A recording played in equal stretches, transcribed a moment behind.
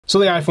So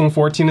the iPhone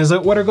 14 is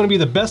out. What are going to be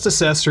the best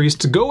accessories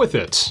to go with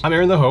it? I'm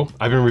Aaron the Ho.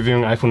 I've been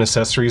reviewing iPhone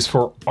accessories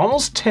for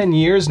almost 10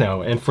 years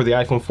now, and for the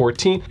iPhone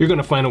 14, you're going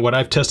to find out what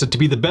I've tested to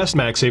be the best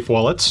MagSafe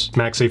wallets,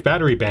 MagSafe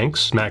battery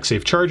banks,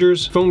 MagSafe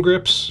chargers, phone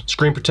grips,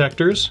 screen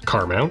protectors,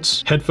 car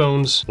mounts,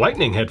 headphones,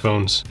 lightning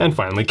headphones, and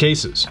finally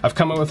cases. I've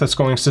come up with a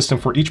scoring system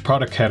for each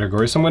product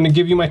category, so I'm going to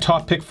give you my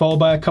top pick followed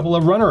by a couple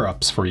of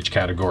runner-ups for each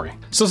category.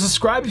 So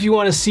subscribe if you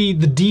want to see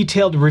the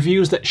detailed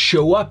reviews that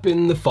show up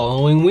in the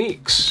following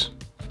weeks.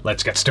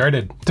 Let's get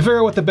started. To figure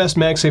out what the best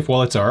MagSafe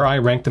wallets are, I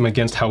rank them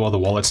against how well the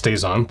wallet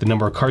stays on, the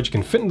number of cards you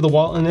can fit into the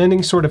wallet, and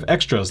any sort of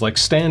extras like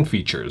stand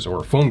features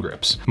or phone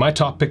grips. My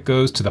top pick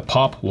goes to the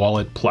Pop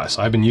Wallet Plus.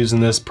 I've been using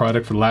this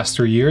product for the last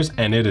 3 years,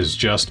 and it is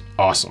just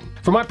awesome.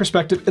 From my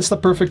perspective, it's the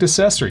perfect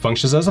accessory.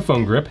 Functions as a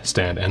phone grip,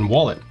 stand, and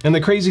wallet. And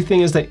the crazy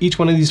thing is that each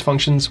one of these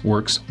functions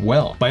works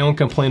well. My own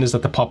complaint is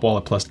that the Pop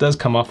Wallet Plus does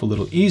come off a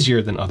little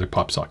easier than other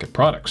Pop Socket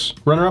products.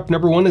 Runner-up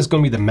number 1 is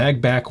going to be the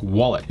MagBack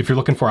Wallet. If you're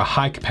looking for a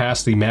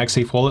high-capacity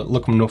MagSafe wallet,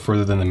 look no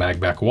further than the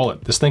MagBack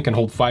Wallet. This thing can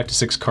hold 5 to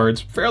 6 cards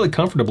fairly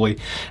comfortably,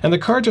 and the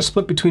cards are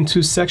split between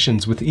 2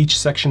 sections, with each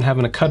section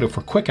having a cutout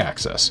for quick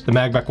access. The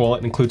MagBack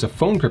Wallet includes a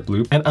phone grip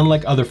loop, and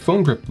unlike other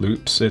phone grip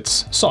loops,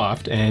 it's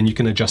soft and you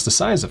can adjust the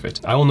size of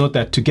it. I will note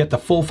that to get the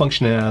full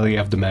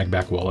functionality of the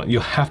MagBack Wallet,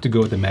 you'll have to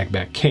go with the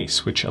MagBack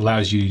Case, which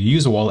allows you to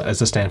use a wallet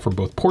as a stand for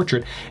both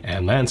portrait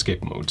and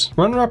landscape modes.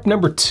 Runner-up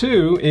number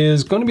 2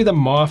 is going to be the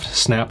Moth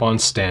Snap-on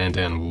Stand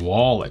and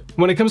Wallet.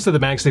 When it comes to the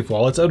MagSafe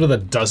wallets, out of the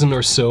dozen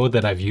or so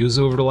that I've used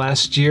over the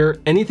last year,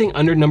 anything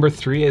under number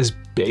 3 is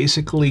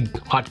basically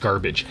hot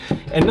garbage.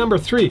 And number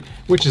 3,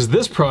 which is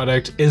this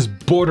product, is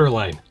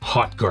borderline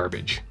hot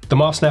garbage. The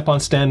Moth Snap-on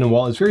Stand and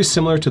Wallet is very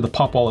similar to the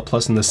Pop Wallet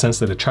Plus in the sense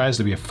that it tries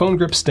to be a phone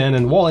grip, stand,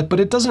 and wallet,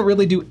 but it doesn't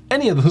really do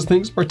any of those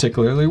things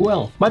particularly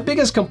well. My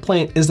biggest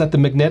complaint is that the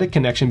magnetic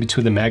connection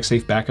between the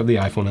MagSafe back of the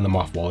iPhone and the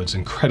Moth wallet is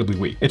incredibly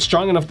weak. It's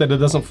strong enough that it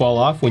doesn't fall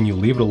off when you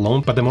leave it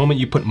alone, but the moment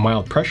you put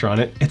mild pressure on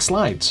it, it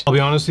slides. I'll be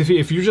honest with you,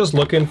 if you're just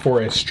looking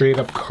for a straight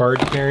up card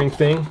carrying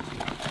thing,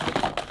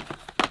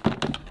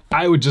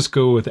 I would just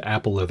go with the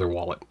Apple Leather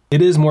wallet.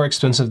 It is more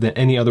expensive than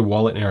any other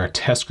wallet in our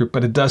test group,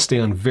 but it does stay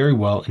on very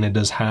well, and it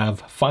does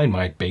have Find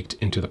My baked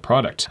into the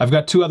product. I've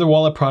got 2 other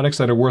wallet products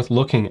that are worth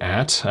looking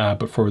at,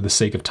 but for the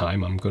sake of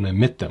time, I'm going to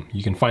omit them.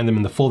 You can find them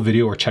in the full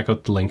video or check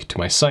out the link to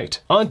my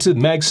site. On to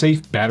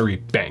MagSafe battery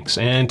banks,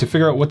 and to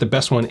figure out what the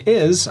best one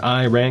is,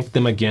 I rank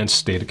them against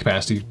stated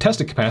capacity,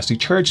 tested capacity,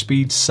 charge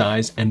speed,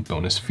 size, and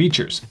bonus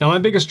features. Now, my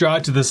biggest draw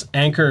to this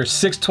Anker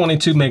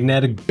 622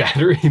 magnetic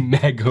battery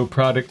Mago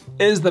product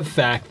is the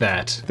fact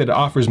that it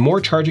offers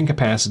more charging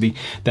capacity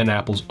than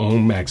Apple's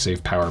own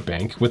MagSafe power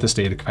bank with a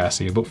stated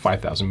capacity of about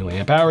 5,000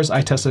 milliamp hours.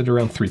 I tested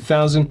around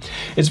 3,000.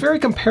 It's very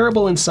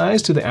comparable in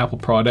size to the Apple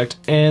product,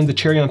 and the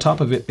cherry on top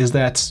of it is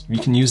that you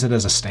can use it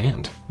as a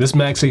stand. This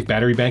MagSafe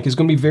battery bank is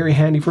going to be very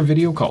handy for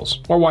video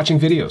calls or watching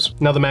videos.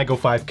 Now, the Mago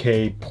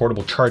 5K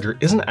portable charger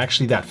isn't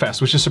actually that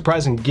fast, which is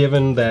surprising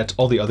given that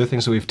all the other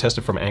things that we've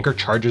tested from Anker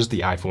charges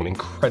the iPhone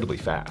incredibly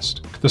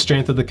fast. The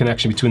strength of the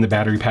connection between the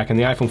battery pack and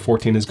the iPhone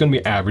 14 is going to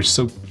be average,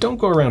 so don't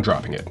go around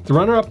dropping it. The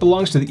runner-up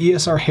belongs to the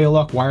ESR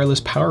Halock wireless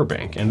power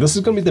bank, and this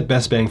is going to be the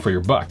best bang for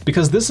your buck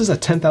because this is a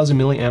 10,000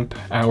 milliamp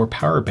hour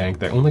power bank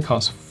that only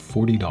costs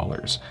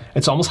 $40.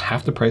 It's almost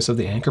half the price of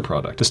the Anker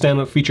product. The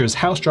standout feature is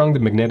how strong the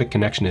magnetic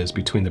connection is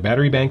between the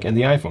battery bank and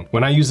the iPhone.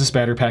 When I use this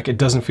battery pack, it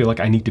doesn't feel like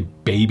I need to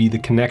baby the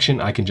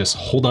connection. I can just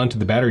hold on to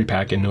the battery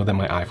pack and know that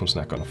my iPhone's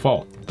not going to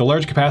fall. The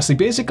large capacity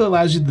basically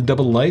allows you the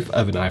double life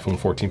of an iPhone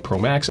 14 Pro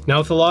Max. Now,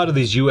 with a lot of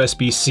these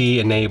USB-C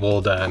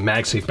enabled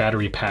MagSafe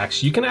battery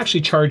packs, you can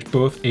actually charge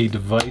both a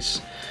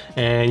device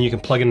and you can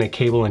plug in a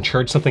cable and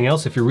charge something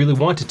else if you really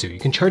wanted to. You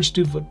can charge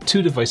 2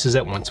 devices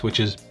at once,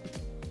 which is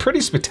pretty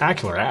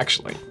spectacular,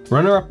 actually.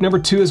 Runner-up number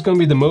 2 is going to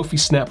be the Mophie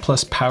Snap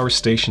Plus Power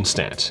Station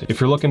Stand.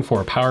 If you're looking for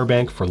a power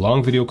bank for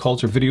long video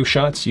calls or video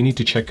shots, you need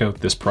to check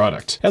out this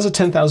product. It has a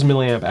 10,000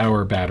 milliamp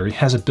hour battery,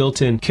 has a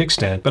built-in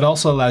kickstand, but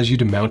also allows you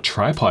to mount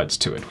tripods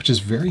to it, which is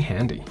very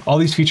handy. All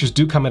these features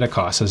do come at a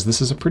cost, as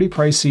this is a pretty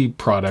pricey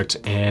product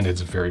and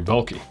it's very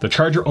bulky. The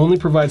charger only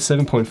provides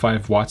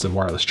 7.5 watts of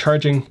wireless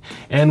charging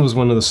and was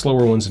one of the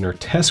slower ones in our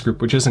test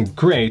group, which isn't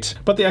great,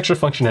 but the extra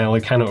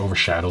functionality kind of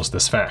overshadows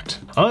this fact.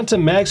 On to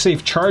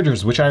MagSafe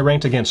chargers, which I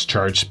ranked against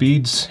charge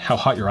speeds, how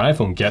hot your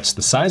iPhone gets,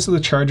 the size of the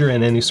charger,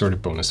 and any sort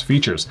of bonus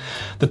features.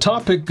 The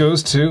top pick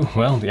goes to,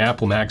 well, the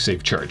Apple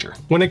MagSafe charger.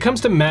 When it comes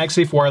to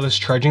MagSafe wireless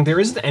charging, there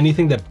isn't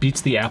anything that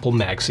beats the Apple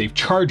MagSafe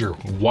charger.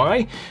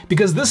 Why?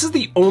 Because this is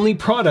the only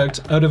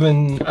product out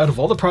of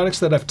all the products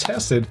that I've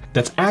tested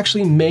that's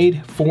actually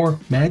made for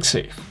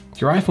MagSafe.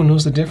 your iPhone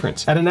knows the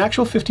difference. At an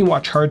actual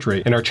 15-watt charge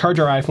rate in our Charge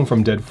Our iPhone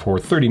from Dead for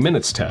 30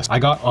 Minutes test, I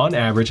got on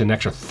average an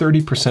extra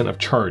 30% of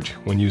charge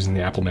when using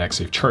the Apple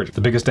MagSafe charger.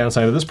 The biggest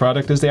downside of this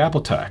product is the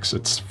Apple tax.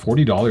 It's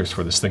 $40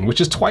 for this thing, which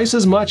is twice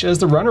as much as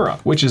the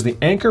runner-up, which is the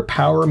Anker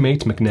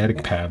PowerMate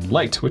Magnetic Pad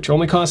Lite, which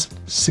only costs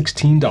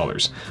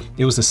 $16.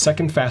 It was the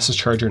second fastest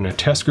charger in a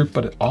test group,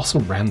 but it also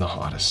ran the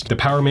hottest. The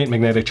PowerMate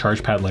Magnetic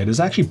Charge Pad Lite is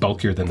actually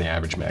bulkier than the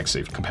average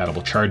MagSafe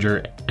compatible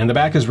charger, and the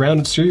back is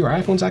rounded so your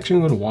iPhone's actually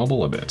going to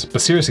wobble a bit.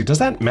 But seriously, does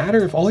that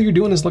matter if all you're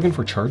doing is looking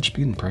for charge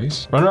speed and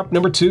price? Runner-up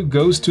number 2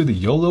 goes to the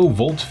YOLO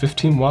Volt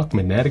 15-watt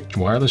magnetic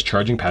wireless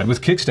charging pad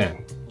with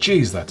kickstand.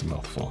 Jeez, that's a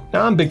mouthful.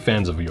 Now, I'm big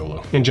fans of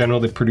YOLO. In general,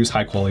 they produce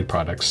high quality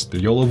products. The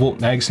YOLO Volt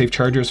MagSafe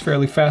charger is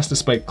fairly fast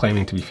despite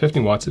claiming to be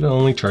 15 watts. It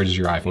only charges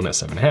your iPhone at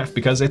 7.5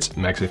 because it's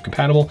MagSafe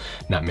compatible,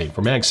 not made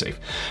for MagSafe.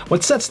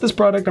 What sets this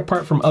product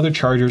apart from other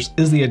chargers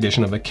is the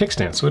addition of a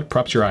kickstand, so it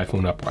props your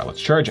iPhone up while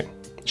it's charging.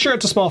 Sure,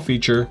 it's a small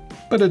feature,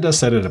 but it does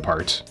set it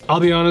apart. I'll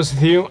be honest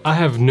with you, I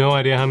have no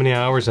idea how many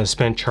hours I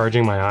spent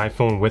charging my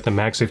iPhone with a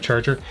MagSafe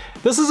charger.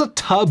 This is a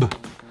tub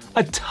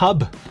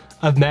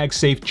of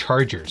MagSafe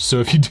chargers.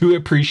 So if you do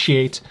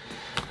appreciate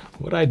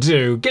what I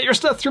do, get your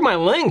stuff through my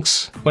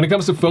links. When it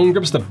comes to phone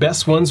grips, the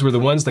best ones were the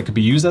ones that could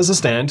be used as a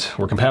stand,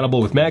 were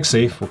compatible with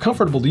MagSafe, were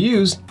comfortable to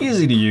use,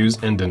 easy to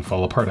use, and didn't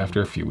fall apart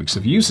after a few weeks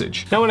of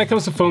usage. Now, when it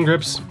comes to phone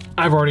grips,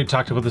 I've already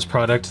talked about this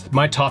product.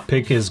 My top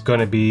pick is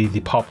gonna be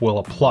the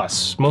Popwilla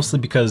Plus, mostly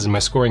because in my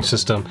scoring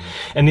system,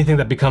 anything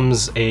that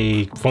becomes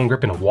a phone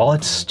grip in a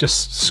wallet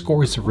just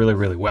scores really,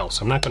 really well.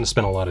 So I'm not gonna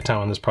spend a lot of time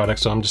on this product,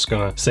 so I'm just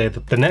gonna say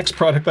that the next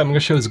product I'm gonna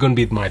show is gonna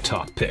be my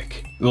top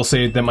pick. We'll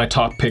say that my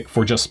top pick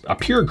for just a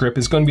pure grip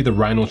is going to be the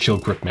Rhino Chill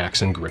Grip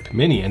Max and Grip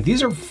Mini, and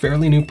these are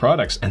fairly new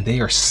products, and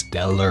they are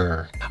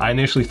stellar. I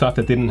initially thought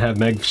that they didn't have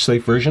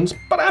MagSafe versions,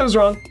 but I was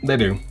wrong, they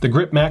do. The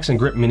Grip Max and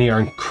Grip Mini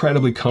are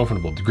incredibly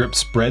comfortable. The grip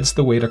spreads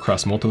the weight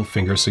across multiple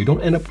fingers, so you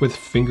don't end up with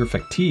finger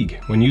fatigue.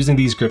 When using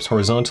these grips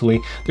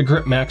horizontally, the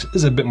Grip Max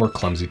is a bit more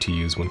clumsy to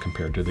use when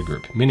compared to the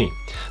Grip Mini.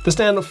 The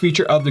standout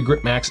feature of the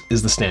Grip Max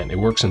is the stand. It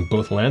works in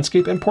both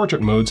landscape and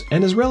portrait modes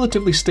and is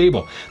relatively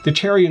stable. The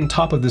cherry on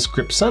top of this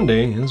grip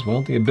sundae is,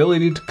 well, the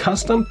ability to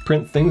custom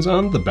print things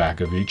on the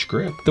back of each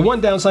grip. The one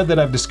downside that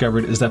I've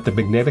discovered is that the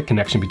magnetic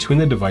connection between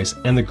the device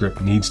and the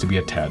grip needs to be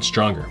a tad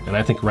stronger, and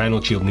I think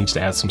Rhino Shield needs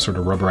to add some sort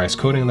of rubberized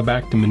coating on the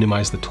back to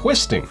minimize the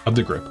twisting of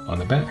the grip on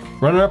the back.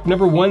 Runner-up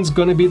number 1 is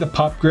going to be the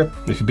Pop Grip.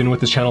 If you've been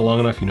with this channel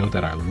long enough, you know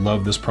that I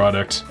love this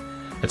product.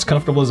 It's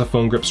comfortable as a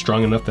phone grip,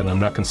 strong enough that I'm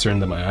not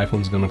concerned that my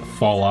iPhone's gonna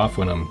fall off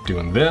when I'm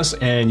doing this,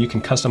 and you can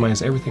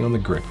customize everything on the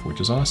grip,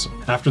 which is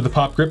awesome. After the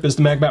Pop Grip is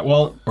the MagBat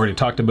Wallet. Already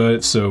talked about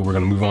it, so we're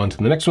gonna move on to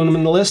the next one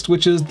on the list,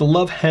 which is the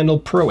Love Handle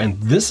Pro.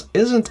 And this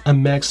isn't a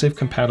MagSafe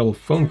compatible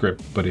phone grip,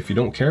 but if you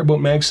don't care about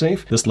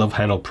MagSafe, this Love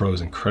Handle Pro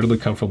is incredibly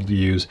comfortable to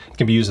use. It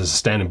can be used as a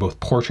stand in both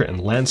portrait and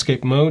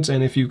landscape modes,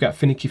 and if you've got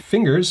finicky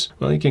fingers,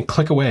 well, you can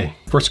click away.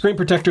 For screen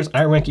protectors,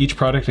 I rank each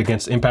product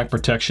against impact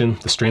protection,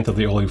 the strength of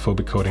the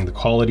oleophobic coating, the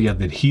quality of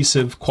the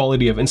adhesive,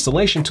 quality of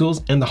installation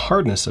tools, and the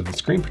hardness of the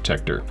screen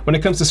protector. When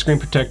it comes to screen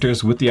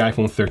protectors with the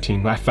iPhone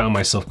 13, I found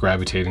myself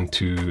gravitating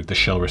to the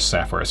Shellrus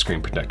Sapphire screen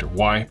protector.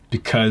 Why?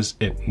 Because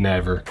it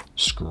never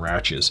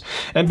scratches.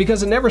 And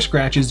because it never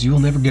scratches, you'll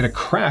never get a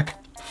crack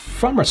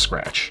from a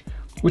scratch,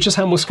 which is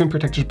how most screen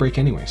protectors break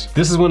anyways.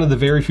 This is one of the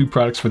very few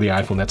products for the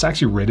iPhone that's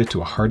actually rated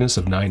to a hardness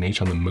of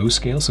 9H on the Mohs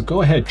scale, so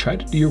go ahead, try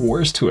to do your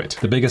worst to it.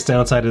 The biggest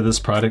downside of this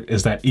product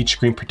is that each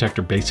screen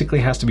protector basically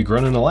has to be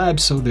grown in a lab,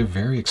 so they're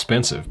very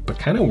expensive, but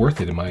kind of worth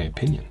it in my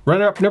opinion.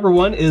 Runner-up number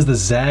 1 is the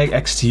Zag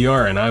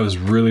XTR, and I was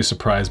really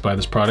surprised by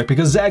this product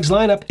because Zag's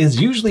lineup is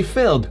usually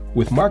filled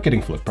with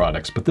marketing flip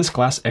products, but this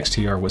glass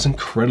XTR was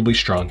incredibly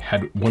strong,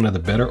 had one of the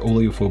better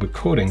oleophobic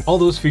coating. All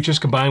those features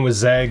combined with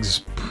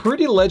Zag's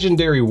pretty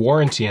legendary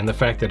warranty and the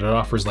fact that it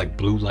offers like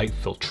blue light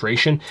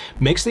filtration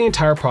makes the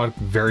entire product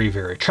very,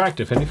 very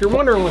attractive. And if you're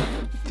wondering what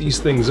these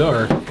things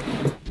are,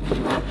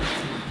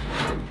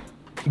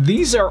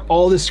 these are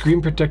all the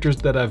screen protectors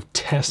that I've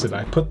tested.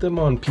 I put them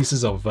on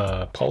pieces of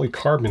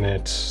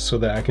polycarbonate so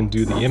that I can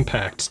do the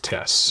impact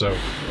test. So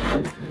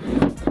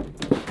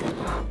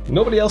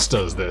nobody else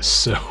does this,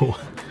 so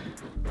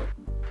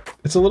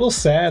it's a little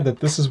sad that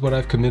this is what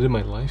I've committed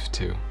my life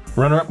to.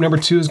 Runner-up number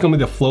 2 is going to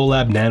be the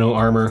FlowLab Nano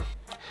Armor.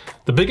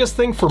 The biggest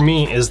thing for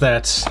me is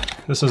that,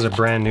 this is a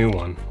brand new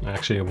one,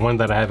 actually one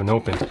that I haven't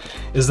opened,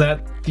 is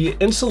that the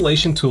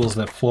installation tools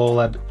that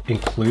FlowLab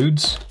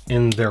includes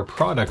in their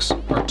products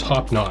are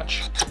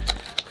top-notch.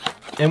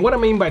 And what I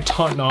mean by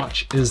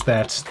top-notch is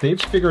that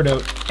they've figured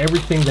out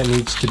everything that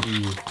needs to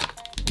be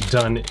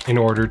done in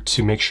order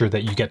to make sure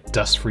that you get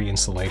dust-free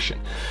installation.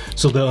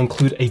 So they'll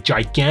include a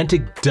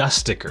gigantic dust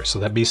sticker. So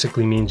that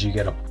basically means you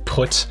gotta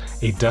put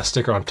a dust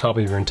sticker on top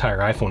of your entire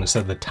iPhone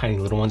instead of the tiny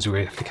little ones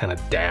where you have to kind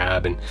of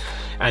dab, and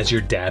as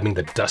you're dabbing,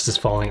 the dust is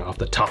falling off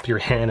the top of your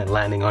hand and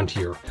landing onto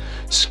your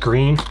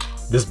screen.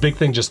 This big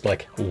thing just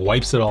like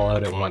wipes it all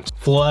out at once.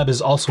 FlowLab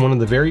is also one of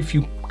the very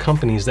few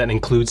companies that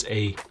includes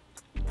a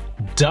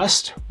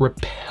dust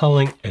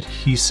repelling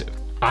adhesive.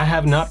 I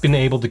have not been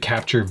able to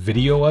capture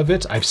video of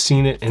it. I've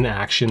seen it in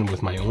action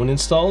with my own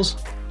installs,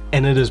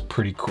 and it is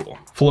pretty cool.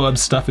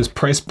 FlowLab's stuff is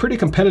priced pretty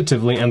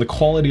competitively, and the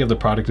quality of the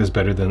product is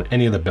better than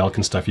any of the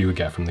Belkin stuff you would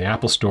get from the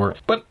Apple Store,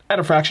 but at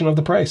a fraction of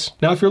the price.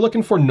 Now, if you're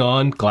looking for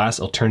non-glass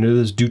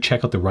alternatives, do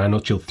check out the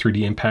Rhino Shield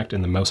 3D Impact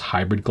and the Mouse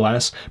Hybrid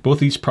Glass. Both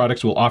these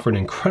products will offer an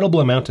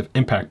incredible amount of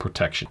impact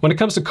protection. When it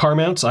comes to car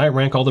mounts, I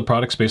rank all the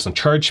products based on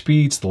charge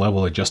speeds, the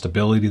level of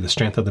adjustability, the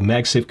strength of the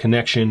MagSafe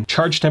connection,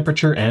 charge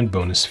temperature, and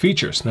bonus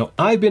features. Now,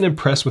 I've been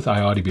impressed with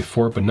iAudi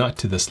before, but not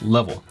to this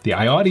level. The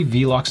iAudi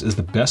VLOX is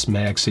the best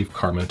MagSafe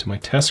car mount into my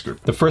test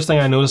group. The first thing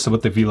I noticed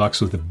about the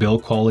Velox was the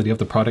build quality of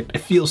the product. It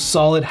feels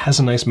solid, has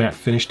a nice matte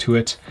finish to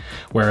it,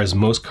 whereas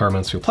most car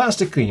mounts feel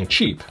plasticky and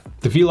cheap.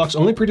 The Velox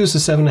only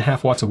produces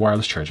 7.5 watts of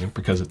wireless charging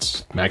because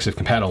it's MagSafe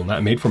compatible,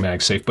 not made for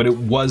MagSafe, but it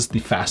was the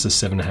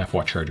fastest 7.5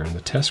 watt charger in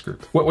the test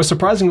group. What was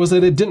surprising was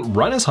that it didn't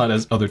run as hot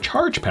as other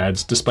charge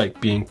pads despite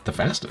being the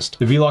fastest.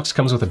 The Velox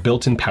comes with a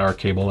built-in power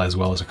cable as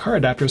well as a car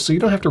adapter, so you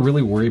don't have to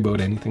really worry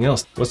about anything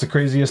else. What's the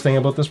craziest thing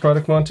about this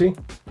product, Monty?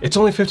 It's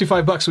only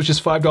 55 bucks, which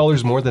is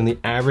 $5 more than the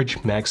average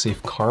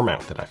MagSafe car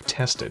mount that I've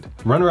tested.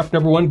 Runner-up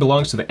number 1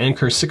 belongs to the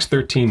Anker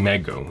 613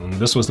 MagGo, and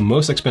this was the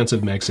most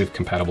expensive MagSafe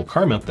compatible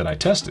car mount that I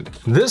tested.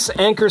 This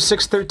Anker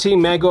 613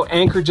 MagGo,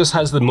 Anker just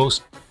has the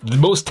most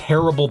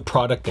terrible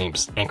product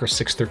names. Anker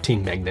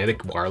 613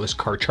 magnetic wireless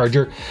car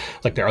charger.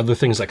 Like there are other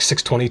things like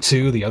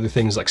 622, the other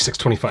things like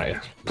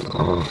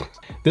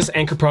 625. This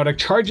Anker product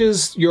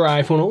charges your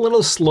iPhone a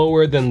little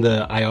slower than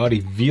the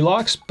iOtti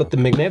Velox, but the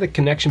magnetic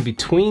connection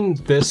between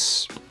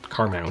this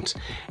car mount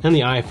and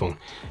the iPhone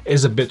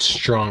is a bit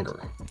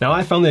stronger. Now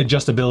I found the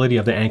adjustability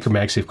of the Anker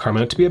MagSafe car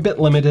mount to be a bit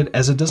limited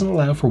as it doesn't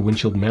allow for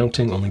windshield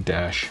mounting, only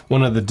dash.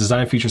 One of the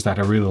design features that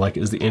I really like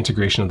is the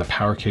integration of the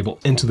power cable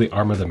into the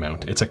arm of the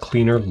mount. It's a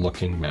cleaner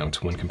looking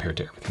mount when compared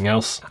to everything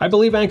else. I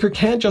believe Anker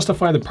can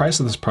justify the price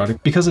of this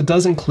product because it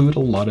does include a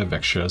lot of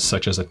extras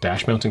such as a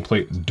dash mounting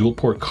plate, dual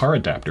port car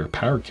adapter,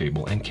 power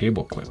cable, and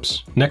cable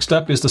clips. Next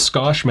up is the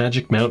Scotch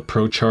Magic Mount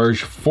Pro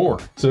Charge 4.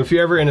 So if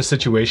you're ever in a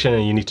situation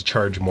and you need to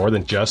charge more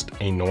than just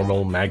a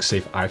normal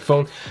MagSafe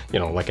iPhone, you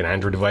know, like an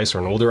Android device or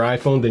an older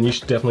iPhone, then you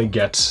should definitely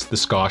get the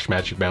Scotch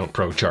Magic Mount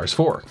Pro Charge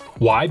 4.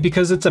 Why?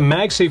 Because it's a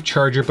MagSafe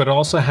charger, but it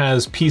also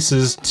has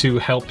pieces to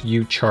help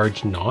you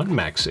charge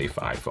non-MagSafe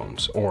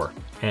iPhones or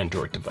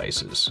Android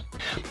devices.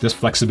 This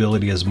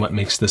flexibility is what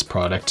makes this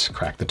product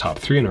crack the top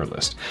 3 in our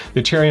list.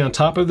 The cherry on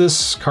top of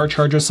this car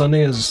charger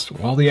sundae is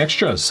all the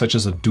extras, such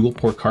as a dual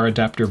port car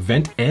adapter,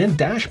 vent and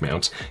dash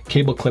mounts,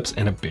 cable clips,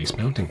 and a base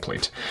mounting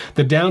plate.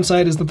 The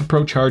downside is that the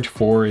Pro Charge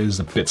 4 is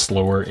a bit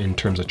slower in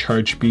terms of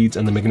charge speeds,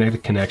 and the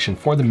magnetic connection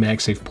for the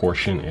MagSafe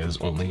portion is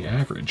only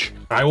average.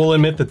 I will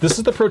admit that this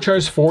is the Pro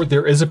Charge 4.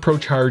 There is a Pro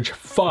Charge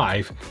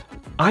 5.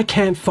 I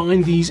can't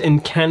find these in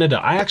Canada.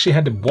 I actually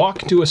had to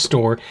walk into a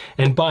store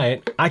and buy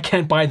it. I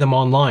can't buy them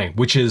online,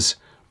 which is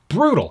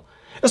brutal.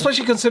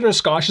 Especially considering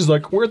Scotch is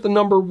like, we're the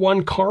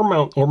 #1 car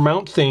mount or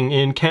mount thing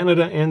in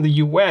Canada and the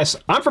US.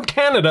 I'm from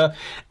Canada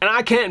and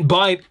I can't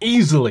buy it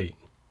easily.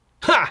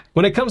 Ha!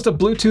 When it comes to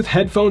Bluetooth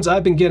headphones,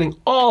 I've been getting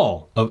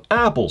all of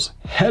Apple's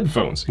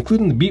headphones,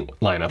 including the Beat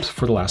lineups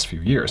for the last few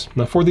years.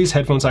 Now for these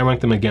headphones, I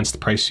rank them against the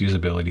price,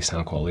 usability,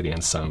 sound quality,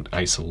 and sound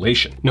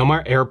isolation. Now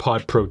my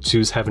AirPod Pro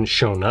 2s haven't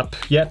shown up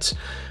yet,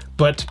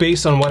 but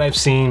based on what I've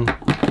seen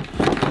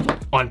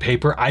on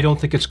paper, I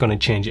don't think it's going to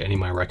change any of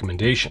my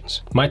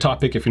recommendations. My top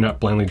pick, if you're not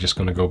blindly just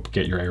going to go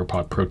get your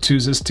AirPod Pro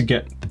 2s, is to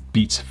get the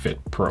Beats Fit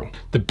Pro.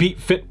 The Beat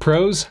Fit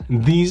Pros,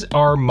 these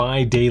are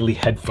my daily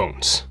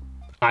headphones.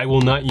 I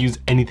will not use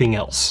anything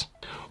else.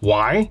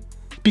 Why?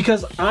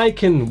 Because I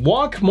can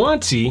walk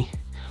Monty,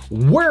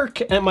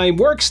 work at my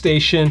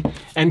workstation,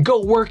 and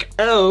go work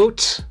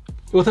out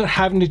without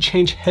having to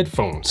change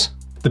headphones.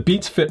 The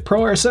Beats Fit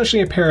Pro are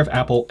essentially a pair of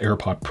Apple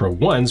AirPod Pro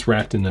 1s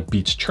wrapped in a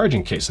Beats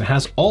charging case. It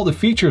has all the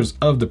features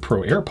of the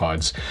Pro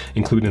AirPods,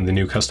 including the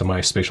new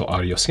customized spatial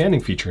audio scanning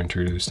feature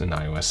introduced in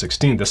iOS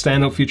 16. The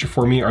standout feature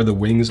for me are the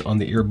wings on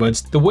the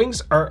earbuds. The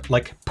wings are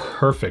like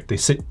perfect. They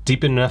sit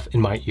deep enough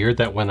in my ear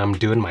that when I'm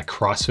doing my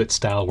CrossFit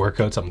style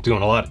workouts, I'm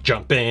doing a lot of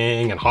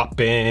jumping and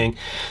hopping,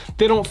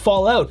 they don't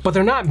fall out, but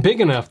they're not big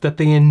enough that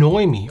they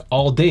annoy me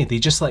all day. They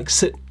just like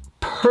sit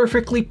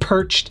perfectly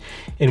perched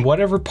in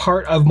whatever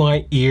part of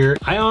my ear.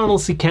 I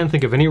honestly can't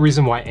think of any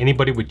reason why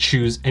anybody would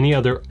choose any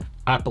other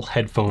Apple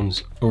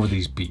headphones over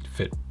these Beat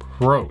Fit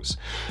Pros.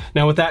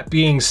 Now with that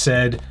being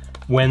said,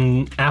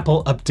 when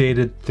Apple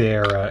updated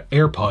their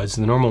AirPods,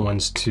 the normal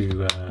ones, to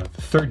the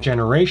 3rd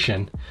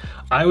generation,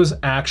 I was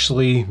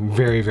actually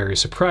very, very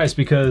surprised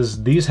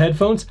because these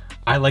headphones,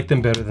 I like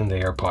them better than the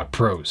AirPod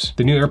Pros.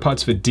 The new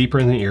AirPods fit deeper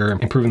in the ear,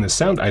 improving the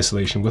sound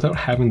isolation without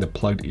having the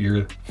plugged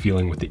ear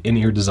feeling with the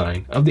in-ear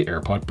design of the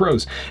AirPod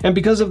Pros. And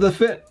because of the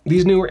fit,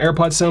 these newer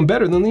AirPods sound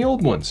better than the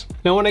old ones.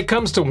 Now when it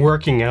comes to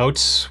working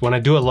out, when I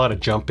do a lot of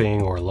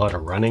jumping or a lot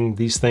of running,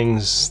 these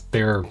things,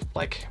 they're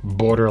like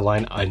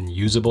borderline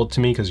unusable to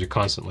me because you're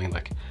constantly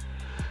like,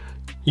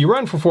 you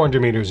run for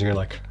 400 meters and you're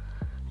like,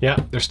 yeah,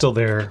 they're still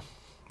there.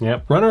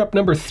 Yep. Runner-up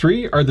number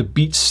 3 are the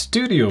Beats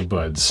Studio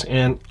Buds.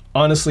 And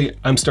honestly,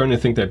 I'm starting to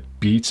think that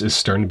Beats is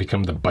starting to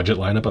become the budget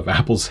lineup of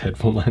Apple's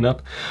headphone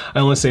lineup. I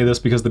only say this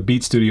because the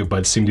Beats Studio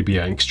Buds seem to be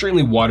an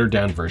extremely watered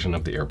down version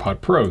of the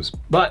AirPod Pros.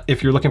 But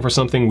if you're looking for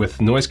something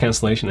with noise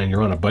cancellation and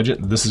you're on a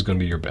budget, this is going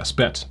to be your best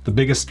bet. The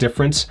biggest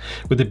difference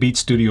with the Beats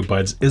Studio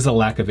Buds is the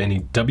lack of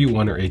any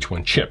W1 or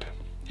H1 chip.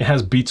 It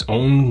has Beats'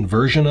 own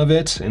version of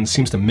it and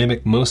seems to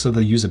mimic most of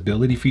the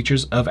usability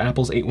features of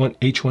Apple's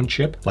H1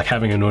 chip, like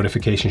having a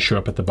notification show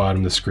up at the bottom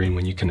of the screen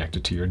when you connect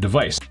it to your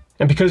device.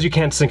 And because you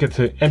can't sync it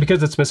to, and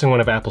because it's missing one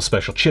of Apple's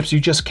special chips,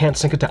 you just can't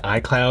sync it to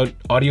iCloud.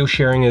 Audio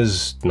sharing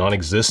is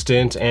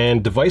non-existent,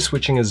 and device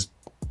switching is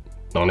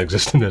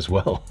non-existent as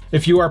well.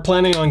 If you are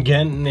planning on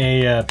getting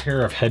a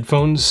pair of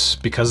headphones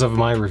because of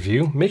my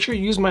review, make sure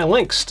you use my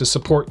links to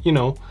support, you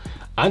know,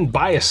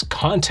 unbiased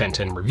content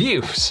and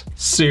reviews.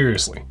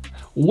 Seriously.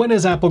 When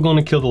is Apple going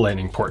to kill the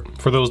Lightning port?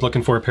 For those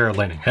looking for a pair of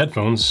Lightning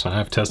headphones,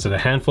 I've tested a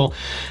handful,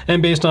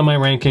 and based on my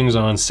rankings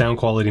on sound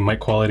quality, mic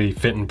quality,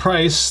 fit, and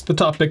price, the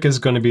top pick is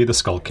going to be the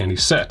Skullcandy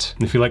set.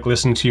 And if you like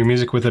listening to your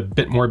music with a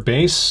bit more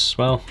bass,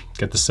 well,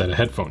 get the set of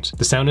headphones.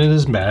 The sound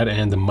isn't bad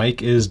and the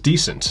mic is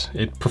decent.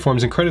 It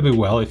performs incredibly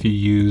well if you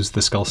use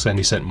the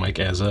Skullcandy set mic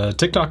as a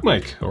TikTok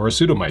mic or a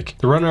pseudo mic.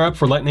 The runner-up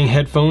for Lightning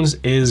headphones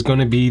is going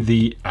to be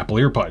the Apple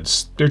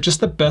EarPods. They're just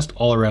the best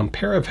all-around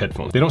pair of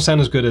headphones. They don't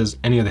sound as good as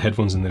any of the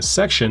headphones in this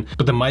section,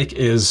 but the mic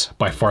is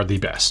by far the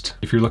best.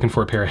 If you're looking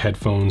for a pair of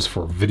headphones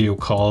for video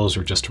calls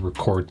or just to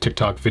record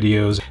TikTok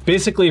videos,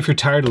 basically if you're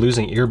tired of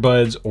losing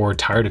earbuds or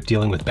tired of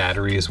dealing with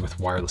batteries with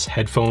wireless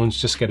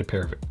headphones, just get a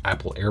pair of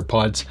Apple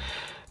AirPods.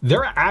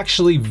 They're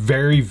actually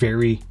very,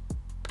 very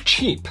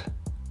cheap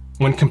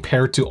when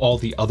compared to all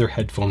the other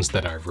headphones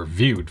that I've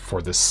reviewed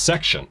for this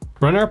section.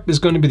 Runner-up is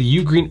going to be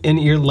the Ugreen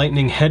in-ear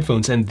Lightning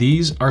headphones, and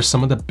these are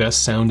some of the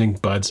best sounding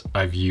buds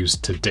I've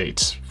used to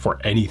date for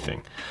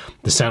anything.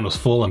 The sound was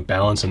full and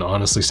balanced and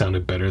honestly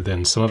sounded better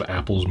than some of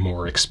Apple's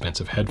more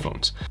expensive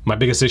headphones. My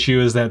biggest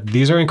issue is that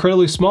these are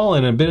incredibly small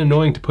and a bit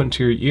annoying to put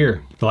into your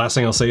ear. The last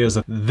thing I'll say is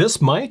that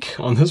this mic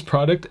on this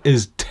product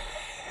is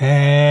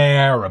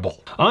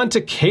terrible. On to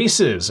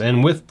cases,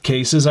 and with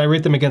cases, I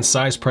rate them against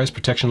size, price,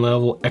 protection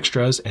level,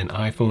 extras, and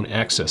iPhone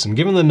access. And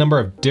given the number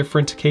of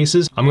different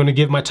cases, I'm going to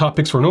give my top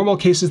picks for normal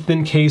cases,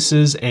 thin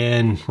cases,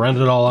 and round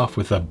it all off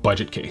with a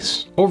budget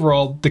case.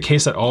 Overall, the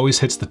case that always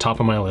hits the top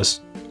of my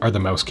list are the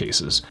mouse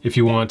cases. If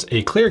you want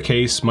a clear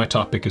case, my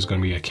top pick is going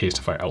to be a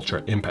Casetify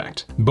Ultra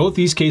Impact. Both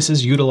these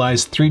cases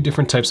utilize 3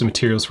 different types of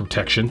materials for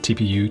protection,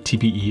 TPU,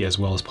 TPE, as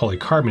well as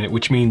polycarbonate,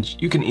 which means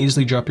you can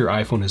easily drop your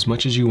iPhone as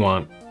much as you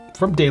want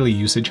from daily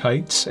usage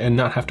heights and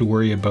not have to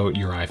worry about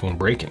your iPhone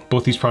breaking.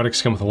 Both these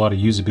products come with a lot of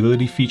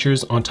usability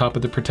features on top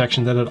of the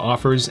protection that it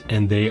offers,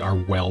 and they are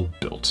well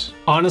built.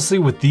 Honestly,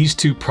 with these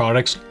 2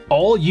 products,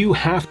 all you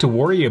have to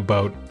worry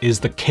about is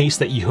the case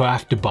that you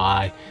have to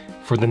buy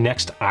for the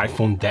next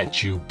iPhone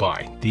that you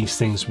buy. These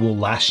things will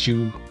last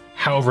you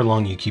however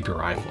long you keep your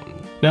iPhone.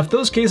 Now, if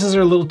those cases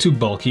are a little too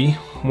bulky,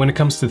 when it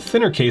comes to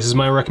thinner cases,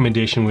 my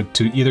recommendation would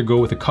to either go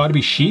with a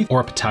Kodabi sheath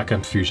or a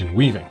Pitaka Fusion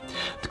weaving.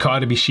 The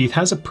Kodabi sheath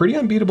has a pretty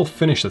unbeatable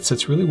finish that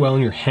sits really well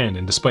in your hand,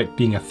 and despite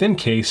being a thin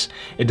case,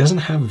 it doesn't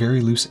have very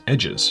loose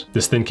edges.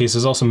 This thin case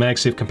is also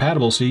MagSafe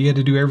compatible, so you get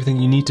to do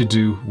everything you need to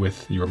do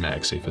with your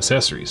MagSafe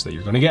accessories that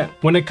you're going to get.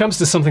 When it comes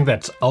to something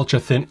that's ultra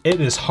thin, it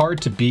is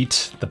hard to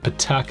beat the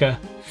Pitaka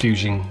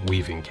Fusion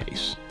weaving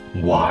case.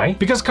 Why?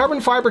 Because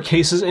carbon fiber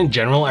cases in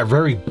general are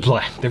very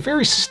blah. They're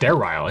very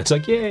sterile. It's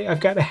like, yay,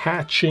 I've got a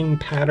hatching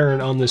pattern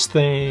on this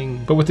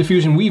thing. But with the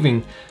Fusion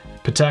weaving,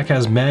 Pitaka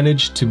has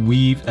managed to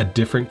weave a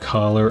different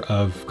color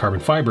of carbon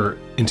fiber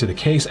into the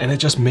case, and it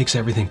just makes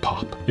everything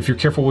pop. If you're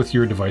careful with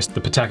your device,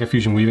 the Pitaka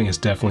Fusion weaving is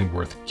definitely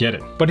worth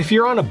getting. But if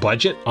you're on a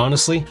budget,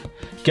 honestly,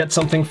 get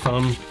something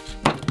from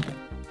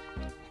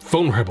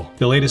Phone Rebel.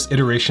 The latest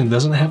iteration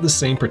doesn't have the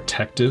same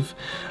protective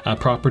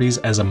properties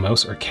as a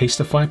mouse or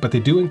Casetify, but they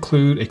do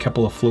include a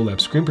couple of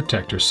FlowLab screen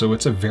protectors, so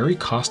it's a very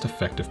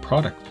cost-effective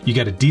product. You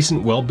get a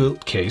decent,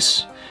 well-built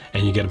case,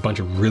 and you get a bunch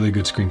of really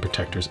good screen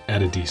protectors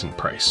at a decent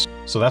price.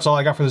 So that's all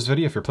I got for this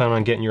video. If you're planning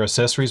on getting your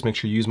accessories, make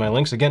sure you use my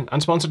links. Again,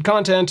 unsponsored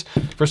content.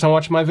 First time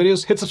watching my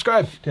videos, hit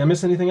subscribe. Did I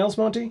miss anything else,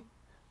 Monty?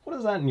 What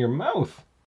is that in your mouth?